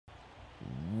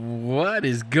What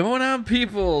is going on,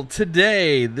 people?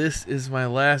 Today, this is my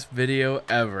last video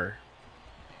ever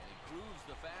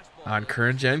on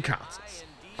current gen consoles.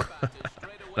 Did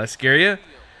I scare you?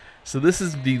 So this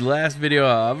is the last video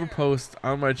I'll ever post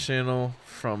on my channel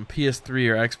from PS3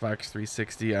 or Xbox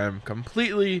 360. I'm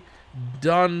completely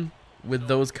done with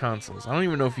those consoles. I don't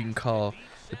even know if you can call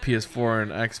the PS4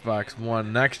 and Xbox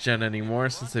One next gen anymore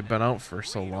since they've been out for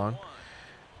so long.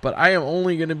 But I am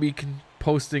only going to be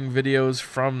posting videos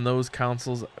from those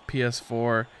consoles,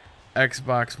 PS4,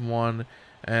 Xbox One,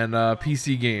 and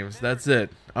PC games. That's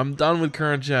it. I'm done with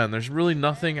current gen. There's really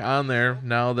nothing on there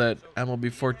now that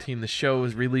MLB 14, the show,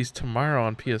 is released tomorrow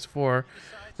on PS4.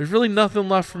 There's really nothing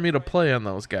left for me to play on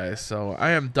those guys, so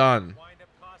I am done.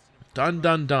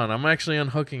 Done. I'm actually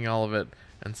unhooking all of it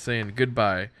and saying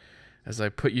goodbye as I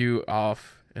put you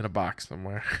off in a box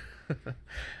somewhere.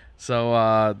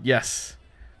 So, yes.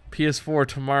 PS4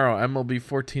 tomorrow, MLB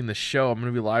 14, the show. I'm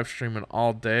going to be live streaming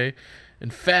all day. In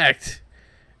fact,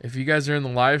 if you guys are in the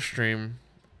live stream,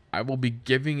 I will be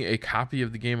giving a copy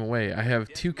of the game away. I have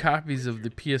 2 copies of the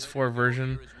PS4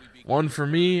 version, one for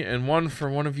me and one for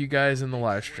one of you guys in the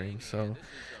live stream. So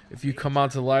if you come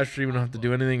out to the live stream, you don't have to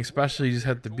do anything special. You just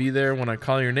have to be there when I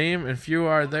call your name. If you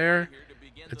are there,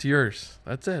 it's yours.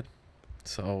 That's it.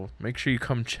 So make sure you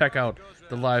come check out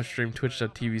the live stream,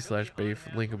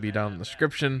 twitch.tv/Baefed. Link will be down in the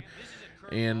description.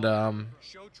 And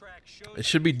it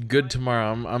should be good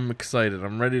tomorrow. I'm excited.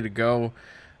 I'm ready to go.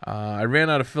 I ran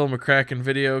out of Phil McCracken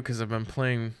video because I've been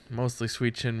playing mostly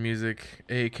Sweet Chin music,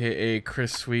 aka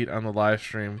Chris Sweet, on the live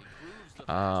stream.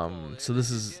 So this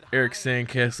is Eric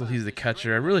Sandcastle. He's the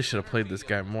catcher. I really should have played this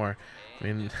guy more. I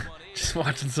mean, just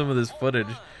watching some of this footage,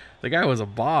 the guy was a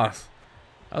boss.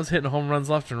 I was hitting home runs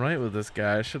left and right with this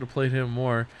guy. I should have played him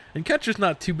more. And catcher's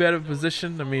not too bad of a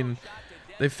position. I mean,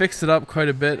 they fixed it up quite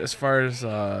a bit as far as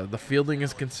the fielding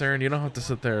is concerned. You don't have to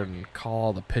sit there and call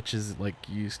all the pitches like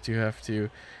you used to have to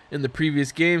in the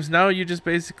previous games. Now you just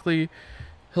basically,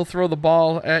 he'll throw the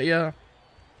ball at you.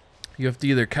 You have to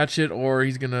either catch it or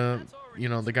he's going to, you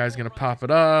know, the guy's going to pop it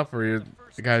up, or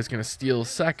the guy's going to steal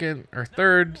second or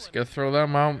third. So you got to throw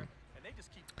them out.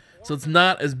 So it's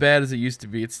not as bad as it used to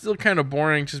be. It's still kind of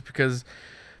boring just because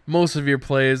most of your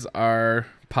plays are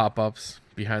pop-ups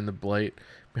behind the plate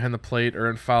or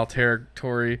in foul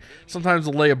territory. Sometimes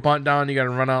they'll lay a bunt down, you got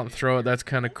to run out and throw it. That's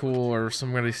kind of cool. Or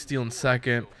somebody stealing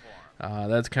second.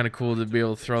 That's kind of cool to be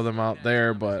able to throw them out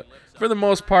there. But for the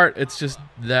most part, it's just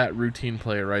that routine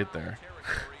play right there.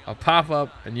 A pop-up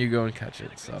and you go and catch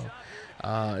it. So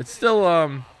it's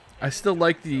still I still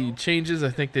like the changes.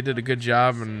 I think they did a good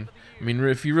job, and I mean,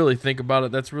 if you really think about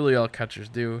it, that's really all catchers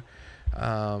do.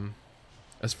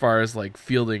 As far as like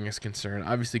fielding is concerned,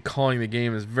 obviously calling the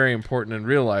game is very important in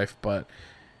real life, but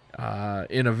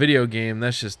in a video game,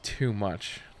 that's just too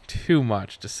much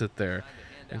to sit there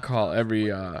and call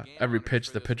every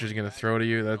pitch the pitcher's gonna throw to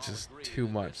you. That's just too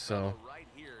much. So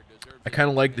I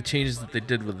kind of like the changes that they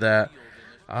did with that.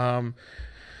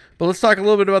 But let's talk a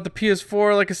little bit about the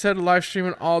PS4. Like I said, live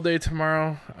streaming all day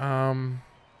tomorrow.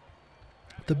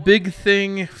 The big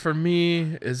thing for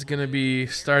me is going to be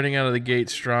starting out of the gate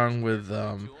strong with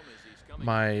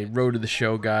my Road to the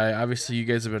Show guy. Obviously, you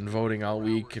guys have been voting all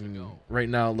week, and right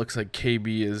now it looks like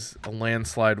KB is a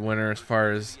landslide winner as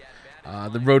far as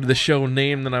the Road to the Show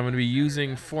name that I'm going to be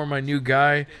using for my new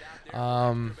guy.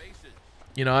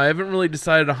 You know, I haven't really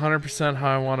decided 100% how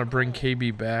I want to bring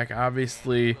KB back.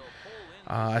 Obviously,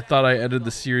 I thought I ended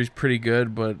the series pretty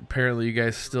good, but apparently you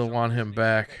guys still want him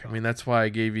back. I mean, that's why I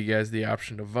gave you guys the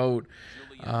option to vote.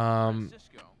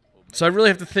 So I really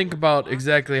have to think about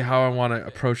exactly how I want to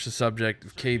approach the subject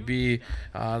of KB.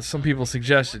 Some people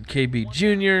suggested KB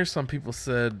Jr. Some people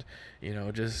said, you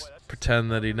know, just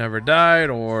pretend that he never died,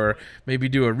 or maybe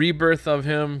do a rebirth of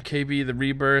him, KB the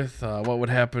Rebirth. What would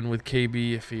happen with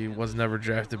KB if he was never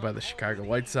drafted by the Chicago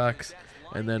White Sox?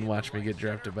 And then watch me get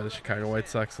drafted by the Chicago White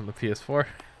Sox on the PS4.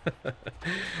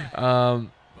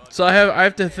 So I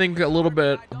have to think a little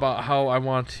bit about how I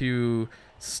want to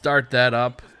start that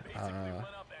up.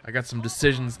 I got some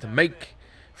decisions to make.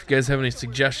 If you guys have any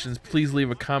suggestions, please leave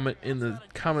a comment in the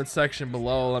comment section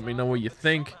below. Let me know what you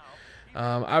think.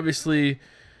 Obviously,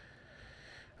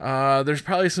 there's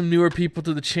probably some newer people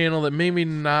to the channel that maybe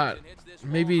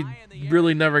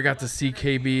really never got to see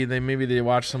KB. Maybe they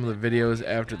watched some of the videos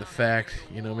after the fact.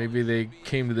 You know, maybe they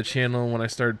came to the channel when I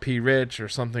started P Rich or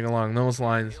something along those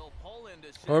lines.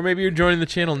 Or maybe you're joining the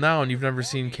channel now and you've never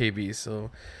seen KB.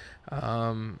 So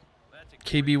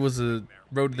KB was a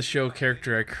Road to the Show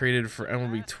character I created for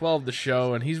MLB 12 the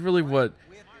show, and he's really what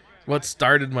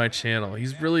started my channel.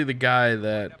 He's really the guy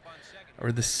that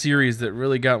or the series that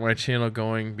really got my channel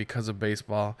going because of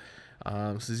baseball.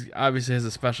 So he obviously has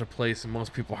a special place in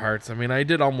most people's hearts. I mean, I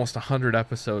did almost 100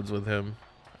 episodes with him.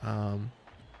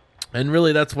 And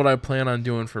really, that's what I plan on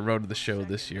doing for Road to the Show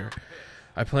this year.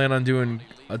 I plan on doing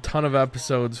a ton of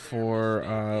episodes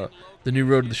for the new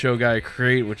Road to the Show guy I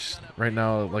create, which right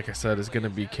now, like I said, is going to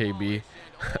be KB,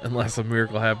 unless a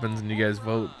miracle happens and you guys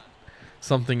vote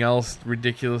something else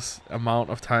ridiculous amount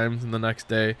of times in the next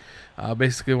day.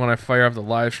 Basically, when I fire up the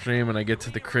live stream and I get to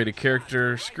the create a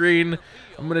character screen,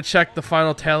 I'm going to check the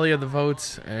final tally of the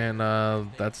votes, and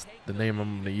that's the name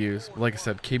I'm going to use. But like I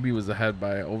said, KB was ahead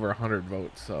by over 100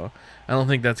 votes, so I don't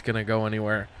think that's going to go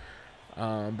anywhere.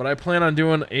 But I plan on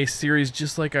doing a series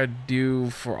just like I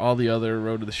do for all the other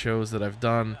Road to the Shows that I've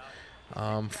done,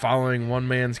 following one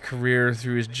man's career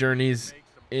through his journeys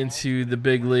into the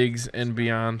big leagues and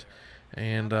beyond.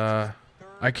 And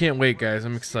I can't wait, guys.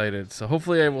 I'm excited. So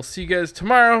hopefully I will see you guys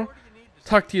tomorrow.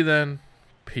 Talk to you then.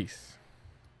 Peace.